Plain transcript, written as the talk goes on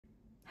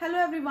Hello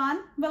everyone,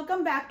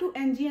 welcome back to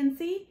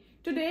NGNC.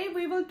 Today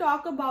we will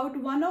talk about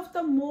one of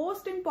the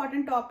most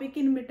important topic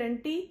in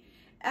maternity.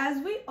 As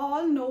we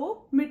all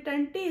know,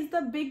 maternity is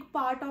the big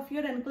part of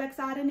your NCLEX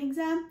RN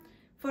exam,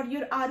 for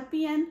your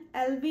RPN,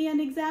 LVN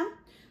exam.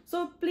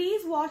 So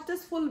please watch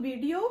this full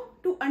video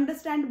to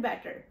understand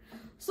better.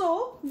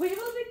 So we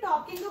will be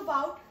talking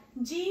about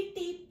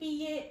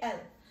GTPAL.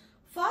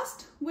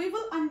 First, we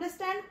will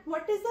understand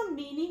what is the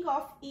meaning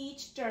of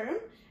each term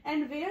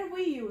and where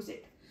we use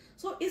it.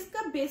 So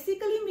इसका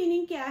basically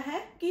meaning क्या है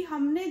कि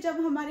हमने जब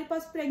हमारे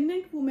पास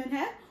pregnant women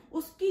है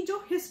उसकी जो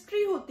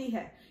हिस्ट्री होती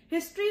है,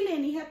 हिस्ट्री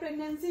लेनी है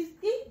प्रेगनेंसी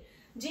की.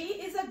 G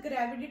is a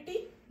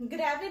gravidity.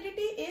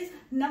 Gravidity is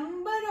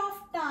number of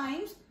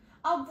times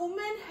a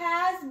woman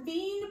has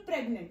been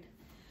pregnant.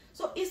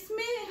 So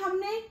इसमें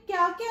हमने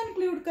क्या क्या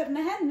इंक्लूड करना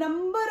है?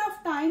 Number of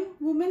time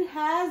women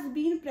has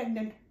been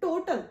pregnant,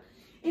 total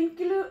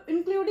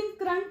including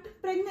current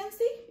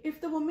pregnancy. If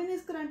the woman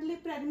is currently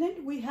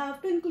pregnant, we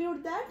have to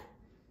include that.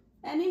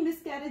 Any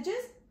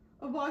miscarriages,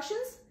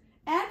 abortions,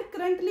 and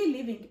currently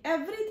living,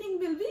 everything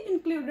will be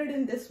included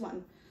in this one.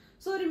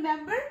 So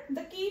remember,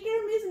 the key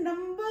term is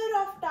number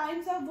of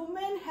times a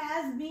woman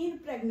has been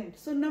pregnant.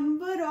 So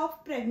number of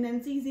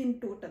pregnancies in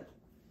total.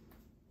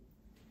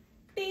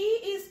 T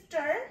is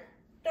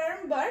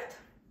term birth.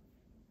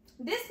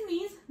 This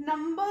means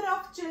number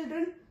of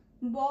children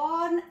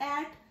born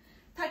at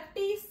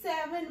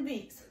 37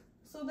 weeks.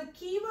 So the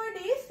keyword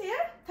is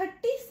here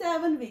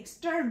 37 weeks.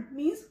 Term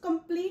means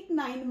complete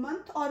 9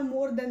 months or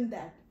more than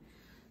that.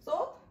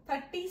 So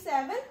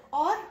 37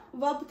 or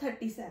verb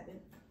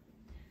 37.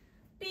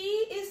 P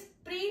is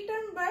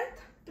preterm birth.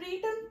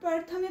 Preterm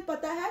birth हमें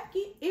पता है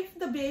कि if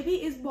the baby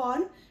is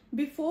born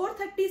before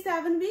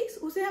 37 weeks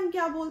उसे हम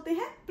क्या बोलते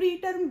हैं?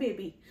 Preterm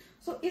baby.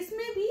 So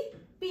इसमें भी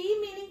P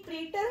meaning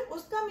preterm,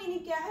 उसका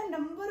meaning क्या है?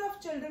 Number of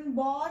children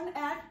born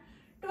at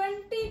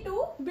 22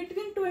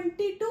 between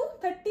 20 to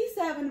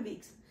 37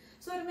 weeks.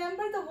 So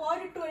remember the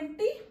word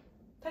 20,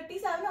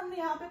 37 हमने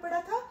यहाँ पे पढ़ा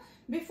था.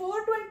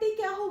 Before 20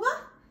 क्या होगा?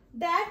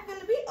 That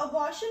will be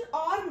abortion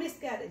or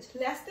miscarriage.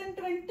 Less than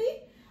 20,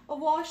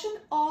 abortion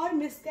or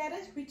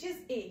miscarriage, which is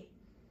A.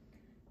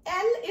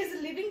 L is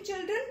living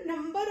children,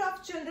 number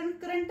of children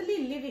currently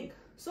living.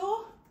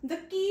 So the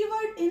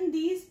keyword in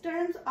these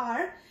terms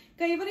are,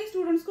 कई बार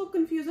students को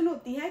confusion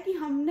होती है कि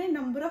हमने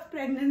number of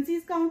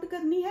pregnancies count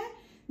करनी है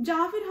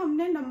या फिर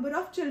हमने नंबर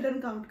ऑफ चिल्ड्रन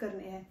काउंट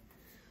करने हैं.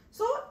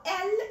 सो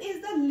L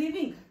is the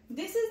living.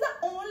 This is the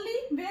only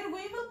where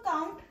we will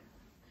count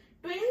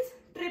twins,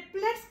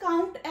 triplets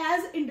count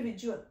as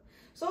individual.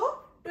 So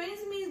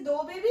twins means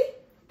 2 baby,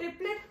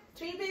 triplet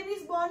 3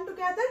 babies born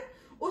together.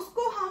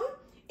 उसको हम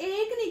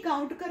एक नहीं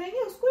काउंट करेंगे,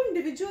 उसको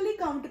इंडिविजुअली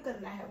काउंट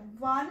करना है.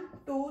 1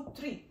 2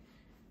 3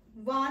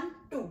 1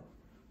 2.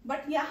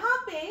 बट यहां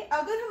पे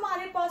अगर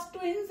हमारे पास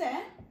ट्विंस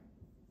हैं,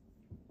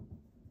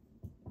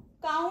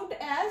 काउंट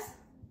एज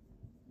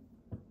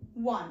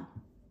 1.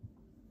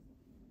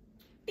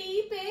 T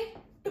पे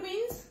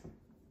ट्विंस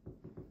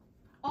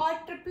और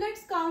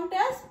ट्रिपलेट्स काउंट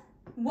एज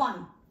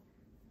 1.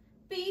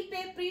 P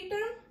पे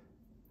preterm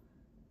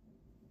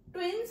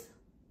twins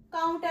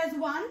count as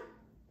 1.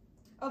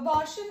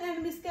 Abortion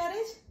and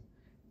miscarriage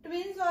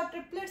twins और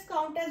triplets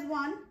count as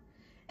 1.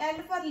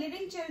 L for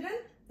living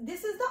children.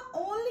 This is the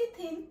only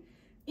thing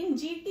in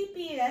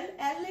GTPAL.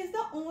 L is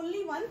the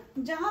only one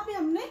जहां पे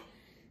हमने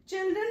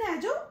children है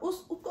जो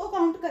उसको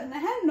count करना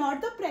है, नॉट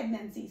द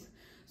प्रेगनेंसीज.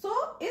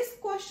 सो इस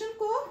क्वेश्चन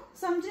को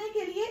समझने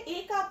के लिए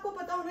एक आपको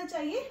पता होना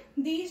चाहिए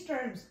दीज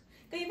टर्म्स.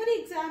 कई बार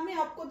एग्जाम में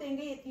आपको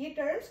देंगे ये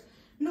terms.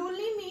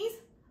 Nooli means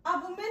a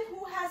women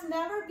who has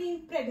never been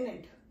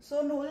pregnant.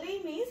 So Nooli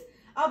means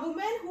a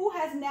women who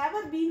has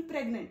never been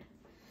pregnant.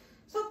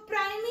 So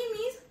primi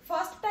means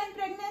first time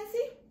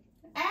pregnancy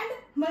and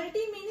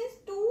multi means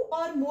 2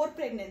 और मोर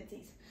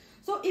प्रेगनेंसीज.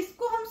 सो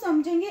इसको हम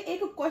समझेंगे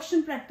एक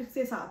क्वेश्चन प्रैक्टिस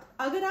के साथ.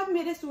 अगर आप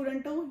मेरे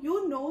स्टूडेंट हो, you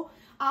know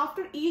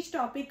after each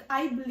topic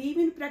I believe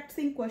in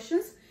practising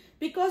questions,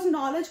 because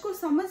knowledge को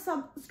समझ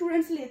सब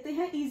स्टूडेंट्स लेते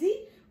हैं इजी,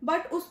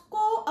 बट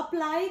उसको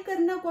अप्लाई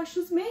करना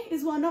क्वेश्चंस में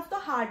is one of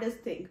the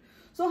hardest thing.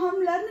 सो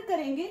हम लर्न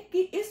करेंगे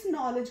कि इस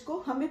नॉलेज को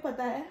हमें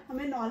पता है,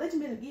 हमें नॉलेज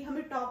मिल गई,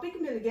 हमें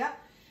टॉपिक मिल गया.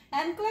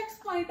 एनक्लेक्स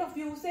पॉइंट ऑफ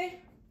व्यू से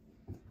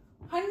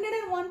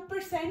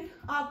 101%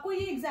 आपको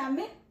ये एग्जाम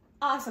में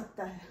आ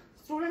सकता है.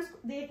 स्टूडेंट्स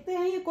देखते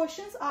हैं ये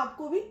क्वेश्चंस,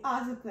 आपको भी आ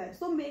सकता है.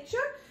 So make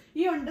sure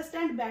you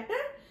understand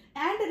better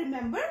and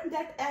remember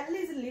that L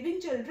is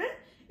living children.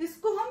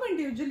 इसको हम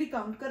इंडिविजुअली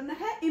काउंट करना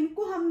है,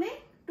 इनको हमने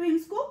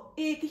ट्विंस को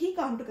एक ही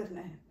काउंट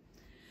करना है.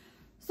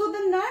 So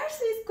the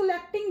nurse is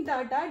collecting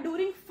data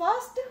during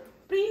first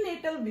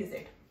prenatal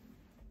visit.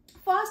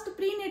 First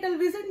prenatal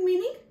visit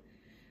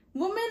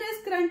meaning women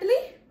is currently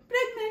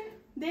pregnant.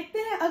 देखते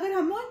हैं अगर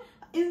हमें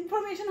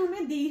इंफॉर्मेशन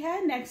हमें दी है.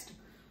 Next,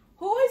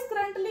 who is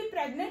currently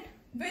pregnant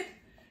with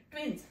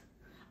twins.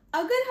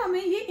 अगर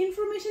हमें ये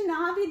इंफॉर्मेशन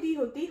ना भी दी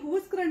होती, who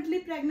is currently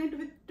pregnant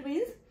with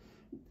twins,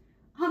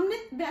 हमने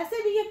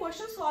वैसे भी ये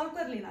क्वेश्चन सॉल्व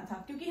कर लेना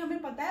था, क्योंकि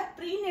हमें पता है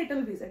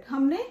प्रीनेटल विजिट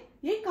हमने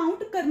ये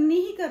काउंट करनी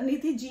ही करनी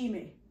थी जी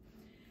में.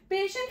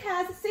 Patient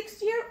has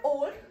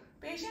 6-year-old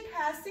Patient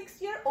has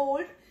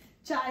 6-year-old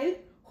child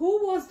who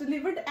was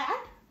delivered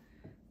at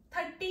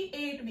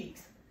 38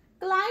 weeks.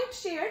 Client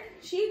shared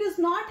she does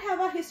not have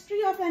a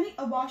history of any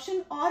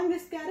abortion or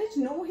miscarriage.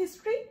 No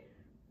history.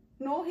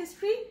 No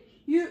history.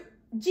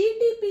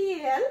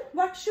 GTPAL,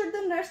 what should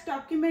the nurse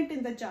document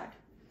in the chart?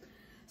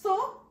 So,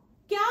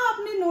 क्या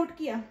आपने note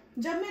किया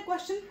जब मैं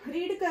question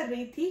read कर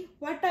रही थी?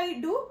 What I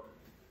do?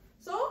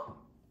 So,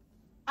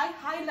 I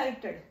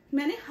highlighted.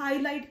 मैंने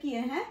highlight किए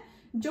हैं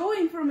जो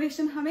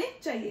इंफॉर्मेशन हमें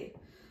चाहिए.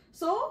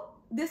 So,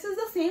 this is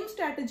the same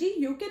strategy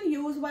you can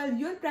use while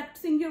you're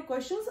practicing your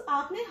questions.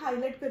 आपने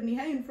हाईलाइट करनी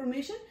है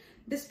इंफॉर्मेशन.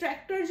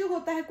 डिस्ट्रैक्टर जो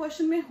होता है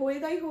क्वेश्चन में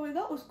होएगा ही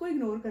होएगा, उसको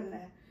इग्नोर करना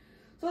है.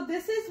 So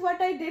this is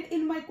what I did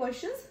in my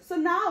questions. So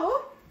now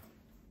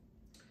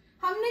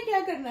हमने क्या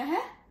करना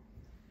है?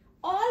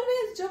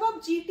 Always जब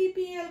आप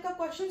GTPAL का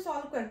क्वेश्चन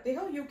सॉल्व करते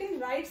हो, you can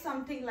write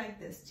something like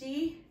this.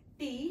 GTPAL.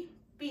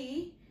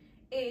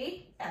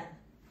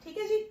 ठीक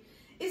है जी?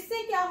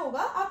 इससे क्या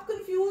होगा? आप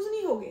कंफ्यूज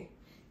नहीं होगे.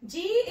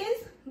 G is,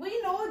 we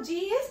know G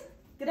is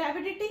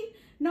gravidity,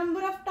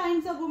 number of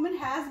times a woman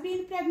has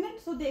been pregnant.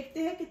 So देखते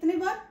हैं कितने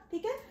बार,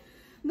 ठीक है?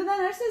 The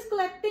nurse is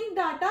collecting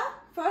data.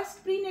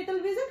 First prenatal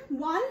visit,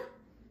 1.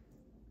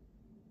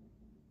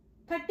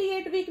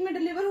 38 week में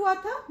डिलीवर हुआ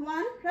था,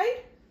 1, right?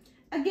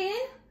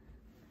 Again,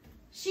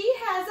 she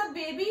has a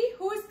baby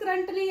who is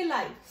currently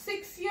alive,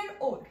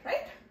 6-year-old,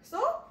 right? So,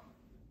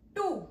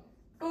 2,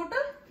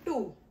 total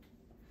 2.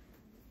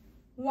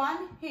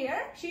 1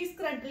 here, she is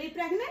currently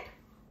pregnant.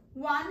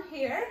 1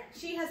 here,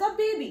 she has a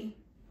baby.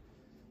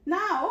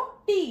 Now,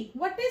 T,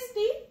 what is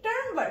T?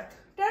 Term birth.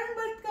 Term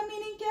birth का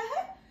meaning क्या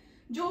है?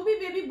 जो भी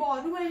baby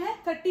born हुए हैं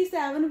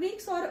 37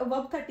 weeks और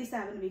above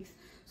 37 weeks.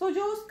 सो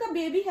जो उसका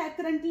बेबी है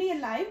करंटली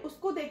अलाइव,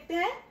 उसको देखते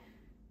हैं.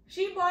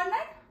 She born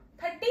at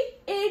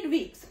 38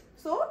 weeks.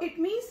 So it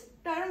means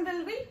term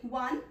will be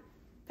 1,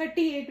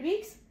 38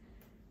 weeks.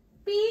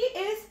 P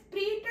is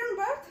preterm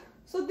birth.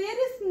 So there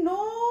is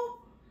no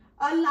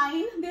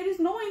line, there is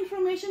no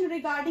information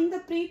regarding the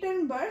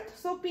preterm birth.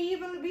 So P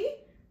will be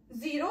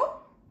 0.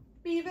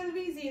 P will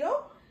be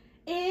 0.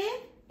 A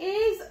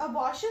is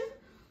abortion.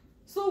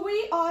 So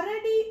we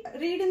already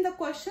read in the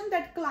question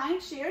that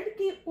client shared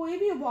कि कोई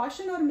भी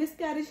abortion और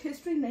miscarriage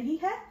history नहीं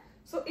है.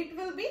 So it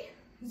will be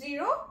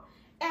 0.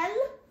 L,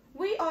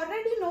 we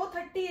already know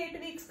 38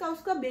 weeks का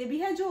उसका baby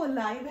है जो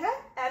alive है.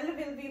 L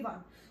will be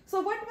 1. So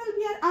what will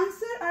be our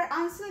answer? Our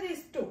answer is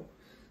 2.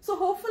 So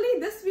hopefully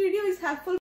this video is helpful.